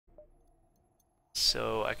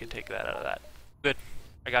so I can take that out of that. Good.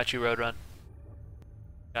 I got you, Roadrun.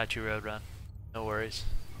 Got you, Roadrun. No worries.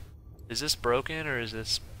 Is this broken, or is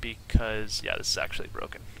this because... Yeah, this is actually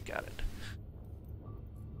broken. Got it.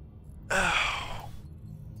 Oh.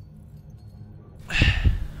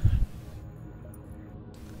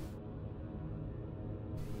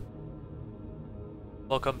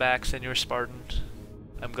 Welcome back, Senor Spartan.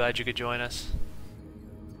 I'm glad you could join us.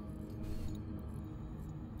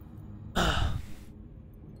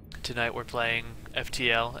 Tonight we're playing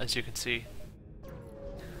FTL, as you can see.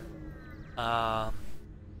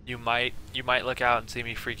 You might look out and see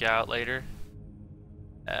me freak out later.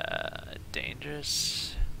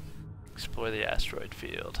 Dangerous. Explore the asteroid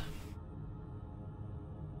field.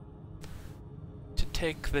 To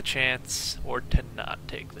take the chance or to not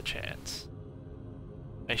take the chance.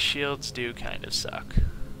 My shields do kind of suck.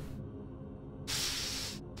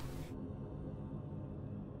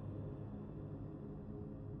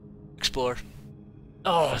 Explore.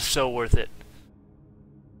 Oh, so worth it.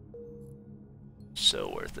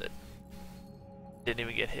 So worth it. Didn't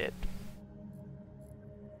even get hit.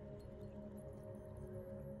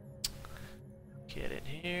 Get in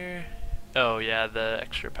here. Oh yeah, the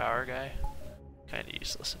extra power guy. Kinda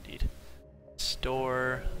useless indeed.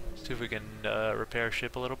 Store. See if we can repair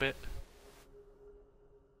ship a little bit.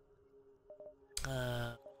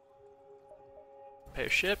 Repair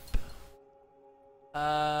ship.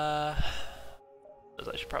 I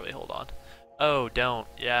should probably hold on. Oh, don't.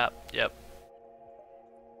 Yeah, yep.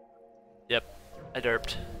 Yep, I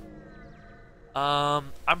derped.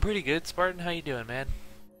 I'm pretty good, Spartan. How you doing, man?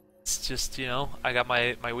 It's just, you know, I got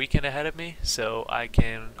my weekend ahead of me, so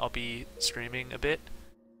I'll be streaming a bit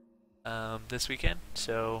this weekend.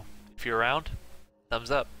 So if you're around,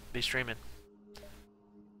 thumbs up. Be streaming.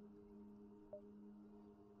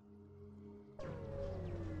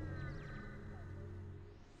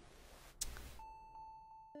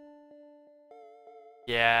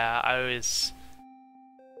 Yeah, I was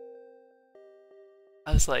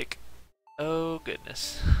like, oh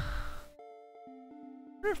goodness. I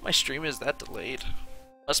wonder if my stream is that delayed.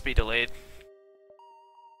 Must be delayed.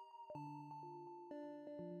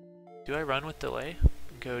 Do I run with delay?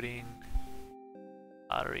 Encoding.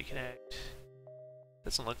 Auto reconnect.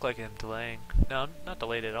 Doesn't look like I'm delaying. No, not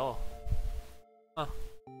delayed at all. Huh.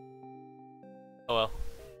 Oh well.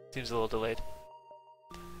 Seems a little delayed.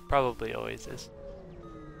 Probably always is.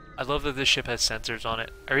 I love that this ship has sensors on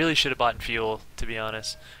it. I really should have bought fuel, to be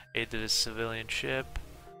honest. Aid to this civilian ship.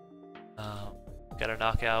 Gotta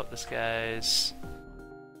knock out this guy's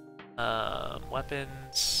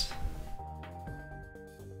weapons.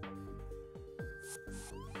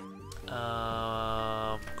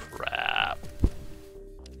 Crap.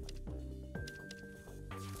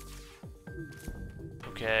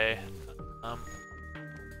 Okay.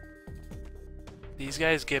 These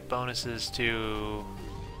guys get bonuses to...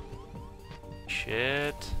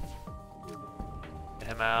 Shit. Get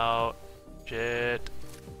him out. Shit.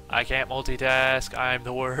 I can't multitask. I'm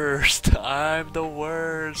the worst. I'm the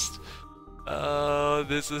worst. Oh,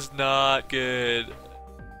 this is not good.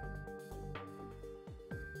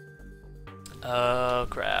 Oh,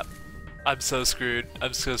 crap. I'm so screwed.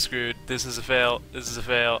 I'm so screwed. This is a fail. This is a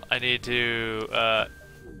fail. I need to,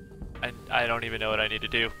 I don't even know what I need to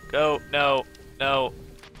do. Go. No. No.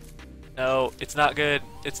 No. It's not good.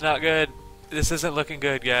 It's not good. This isn't looking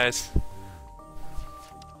good, guys.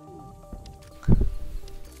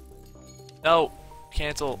 No.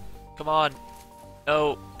 Cancel. Come on.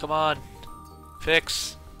 No. Come on.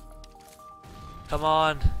 Fix. Come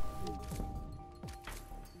on.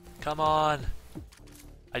 Come on.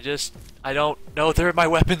 I don't know. They're in my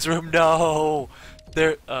weapons room. No.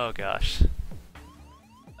 They're, oh gosh.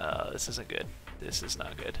 This isn't good. This is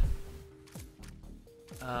not good.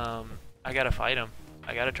 I gotta fight him.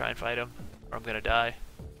 I gotta try and fight him, or I'm gonna die.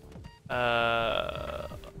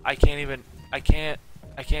 I can't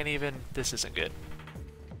even, this isn't good.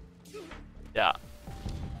 Yeah.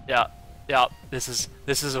 Yeah. Yeah. This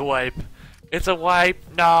is a wipe. It's a wipe.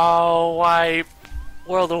 No, wipe.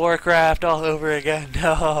 World of Warcraft all over again.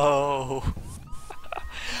 No.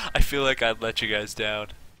 I feel like I'd let you guys down.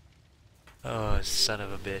 Oh, son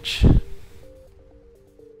of a bitch.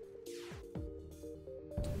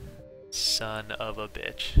 Son of a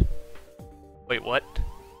bitch. Wait, what?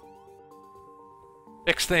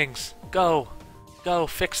 Fix things. Go. Go,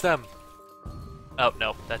 fix them. Oh,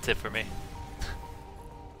 no, that's it for me.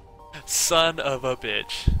 Son of a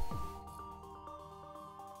bitch.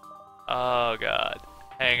 Oh, God.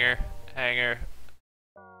 Hanger. Hanger.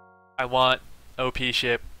 I want OP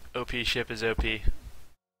ship. OP ship is OP.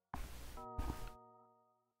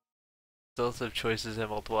 Results of choices have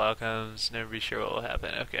multiple outcomes. Never be sure what will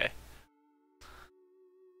happen. Okay.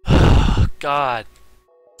 God.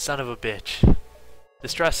 Son of a bitch.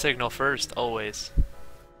 Distress signal first, always.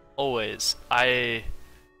 Always. Invite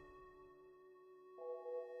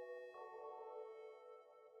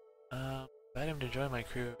him to join my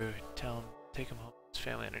crew. Tell him, take him home with his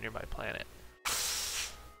family on a nearby planet.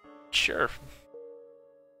 Sure.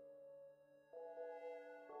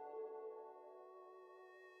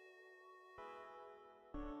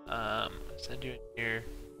 Send you in here.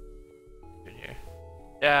 In here.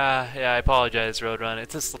 Yeah, I apologize, Roadrun.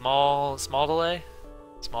 It's a small delay.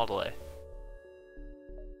 Small delay.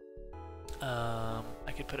 I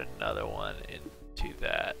could put another one into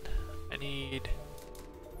that. I need.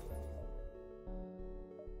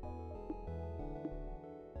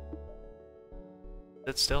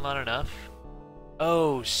 That's still not enough?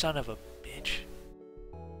 Oh, son of a bitch.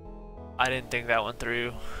 I didn't think that one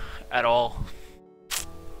through at all.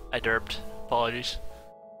 I derped. Apologies.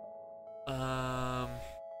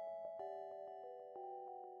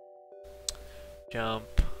 Jump.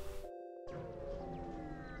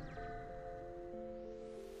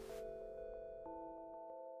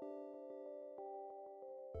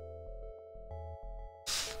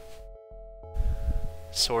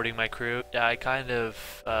 Sorting my crew. Yeah, I kind of,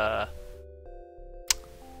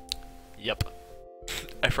 yep.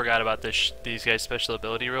 I forgot about these guys' special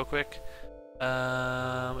ability real quick.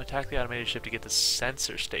 Attack the automated ship to get the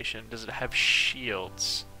sensor station. Does it have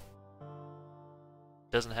shields?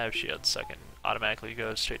 Doesn't have shields, so I can automatically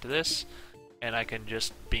go straight to this, and I can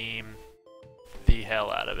just beam the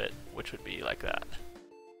hell out of it, which would be like that.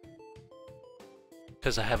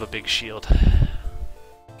 Because I have a big shield.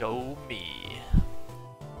 Go me.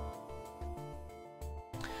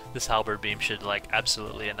 This halberd beam should, like,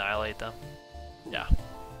 absolutely annihilate them. Yeah.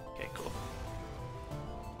 Okay, cool.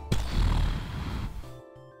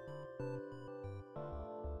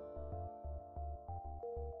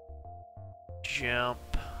 Jump.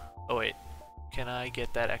 Oh wait, can I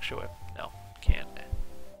get that extra weapon? No, can't.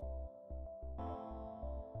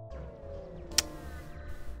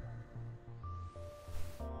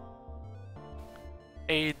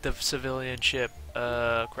 Aid the civilian ship.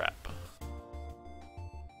 Crap.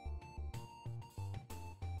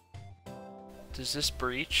 Does this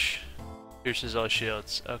breach? Pierces all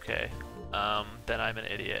shields. Okay. Then I'm an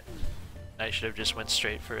idiot. I should have just went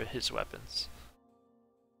straight for his weapons.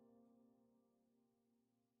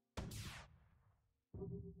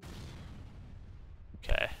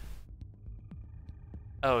 Okay.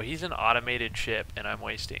 Oh, he's an automated ship, and I'm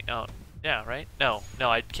wasting. Oh, yeah, right? No,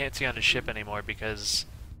 I can't see on his ship anymore because.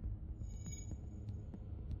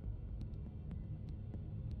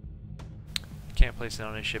 Can't place it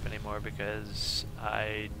on his ship anymore because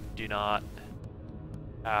I do not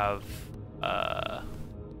have. I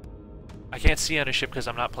can't see on his ship because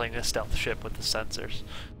I'm not playing a stealth ship with the sensors.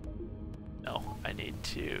 No, I need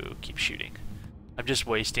to keep shooting. I'm just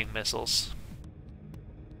wasting missiles.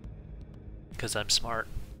 Because I'm smart,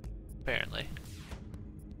 apparently.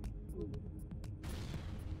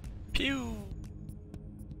 Pew!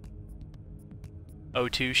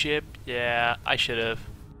 O2 ship? Yeah, I should have.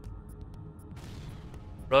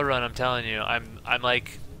 Roadrun, I'm telling you, I'm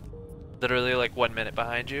like literally like 1 minute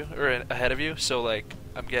behind you or ahead of you, so like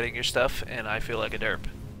I'm getting your stuff and I feel like a derp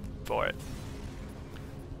for it.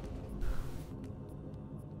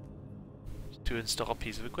 To install a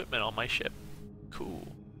piece of equipment on my ship. Cool.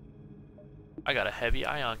 I got a heavy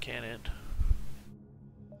ion cannon.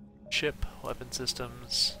 Ship, weapon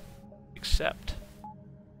systems, accept.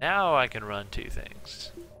 Now I can run two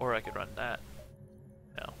things. Or I could run that.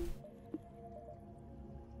 No.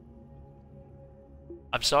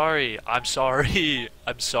 I'm sorry. I'm sorry.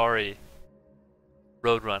 I'm sorry.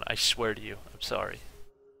 Roadrun, I swear to you, I'm sorry.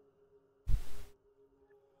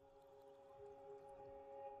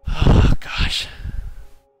 Oh, gosh.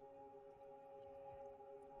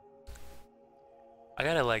 I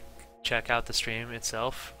gotta, like, check out the stream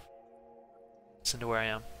itself. Listen to where I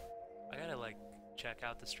am. I gotta, like, check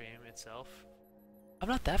out the stream itself. I'm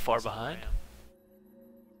not that far behind.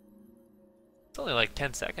 It's only like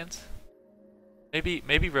 10 seconds. Maybe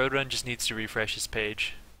Roadrun just needs to refresh his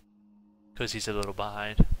page. Because he's a little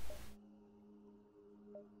behind.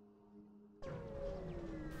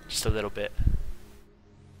 Just a little bit.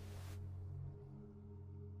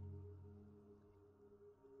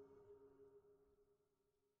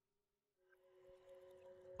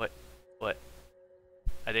 What?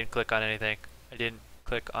 I didn't click on anything. I didn't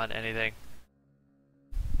click on anything.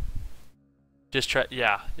 Just try,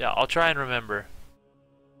 yeah, I'll try and remember.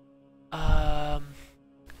 I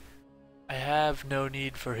have no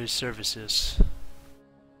need for his services.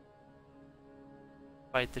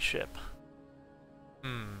 Fight the ship.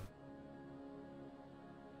 I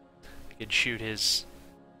can shoot his...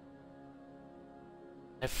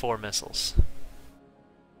 I have 4 missiles.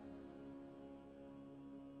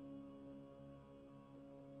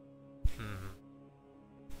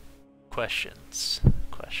 Questions.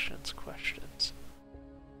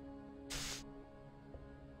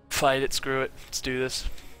 Fight it, screw it. Let's do this.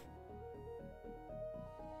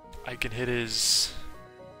 I can hit his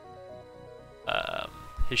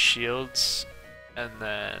shields and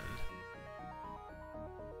then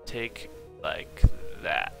take like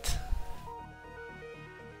that.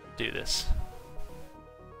 Do this.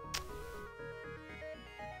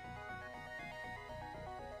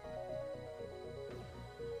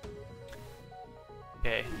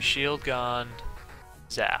 Okay, shield gone.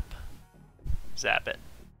 Zap. Zap it.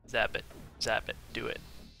 Zap it. Zap it. Do it.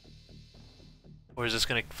 Or is this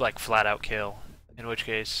gonna like flat out kill? In which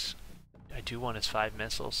case, I do want his 5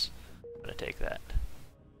 missiles. I'm gonna take that.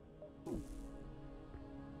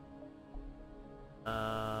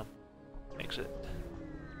 Exit.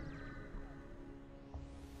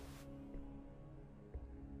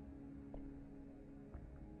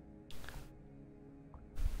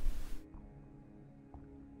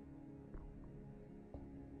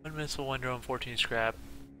 One missile, 1 drone, 14 scrap.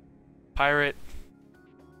 Pirate.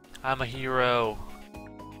 I'm a hero.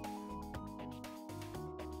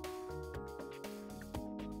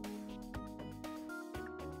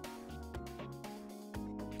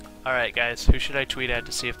 Alright guys, who should I tweet at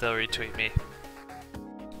to see if they'll retweet me?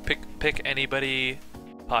 Pick anybody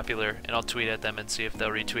popular and I'll tweet at them and see if they'll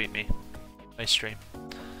retweet me. My stream.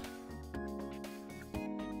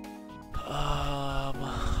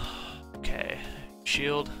 Okay.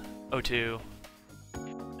 Shield, O2.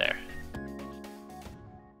 There.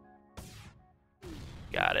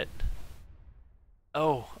 Got it.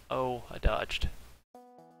 Oh, I dodged.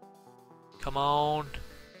 Come on.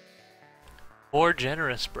 More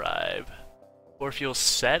generous bribe. Or fuel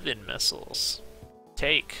 7 missiles.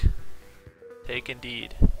 Take. Take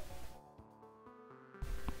indeed.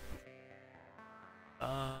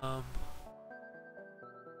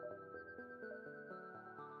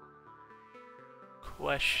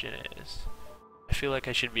 Question is, I feel like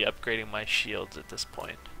I should be upgrading my shields at this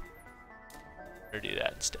point. Or do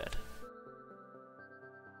that instead.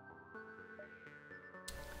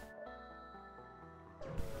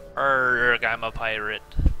 Erg, I'm a pirate.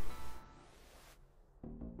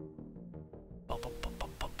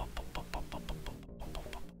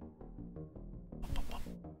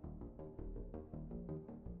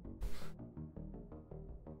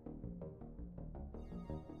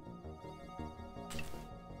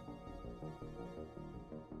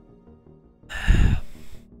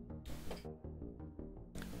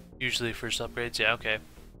 Usually first upgrades, yeah, okay.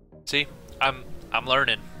 See, I'm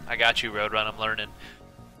learning. I got you, Roadrun. I'm learning.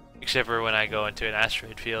 Except for when I go into an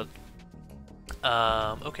asteroid field.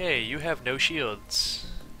 Okay, you have no shields.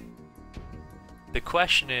 The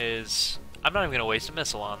question is, I'm not even gonna waste a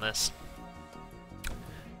missile on this.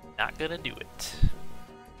 Not gonna do it.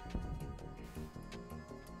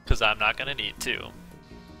 Cause I'm not gonna need to.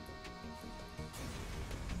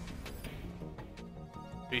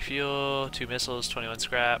 Refuel, 2 missiles, 21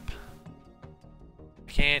 scrap. I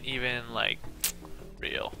can't even, like,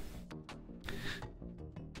 real.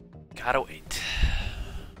 Gotta wait.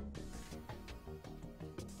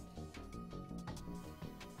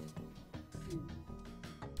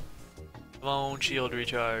 Come on, shield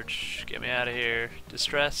recharge. Get me out of here.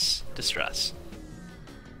 Distress, distress.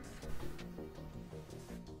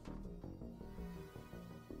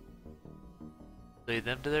 Lead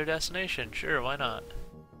them to their destination. Sure, why not?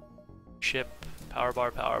 Ship, power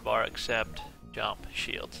bar, accept, jump,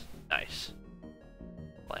 shields. Nice.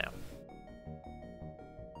 Blam.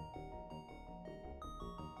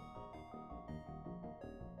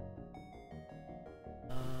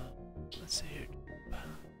 Let's see here.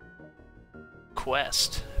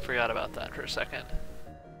 Quest. Forgot about that for a second.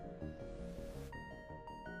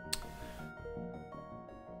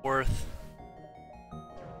 Worth.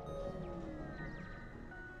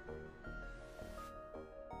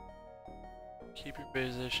 Keep your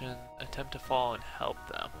position. Attempt to fall and help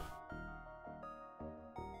them.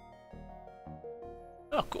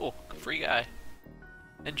 Oh, cool. Free guy.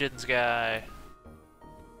 Engines guy.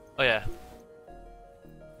 Oh yeah.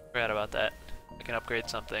 Forgot about that. I can upgrade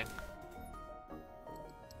something.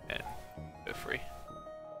 And go free.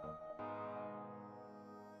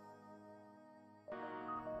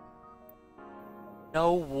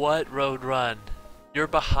 No what, Roadrun? You're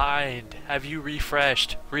behind. Have you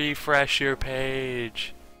refreshed? Refresh your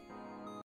page.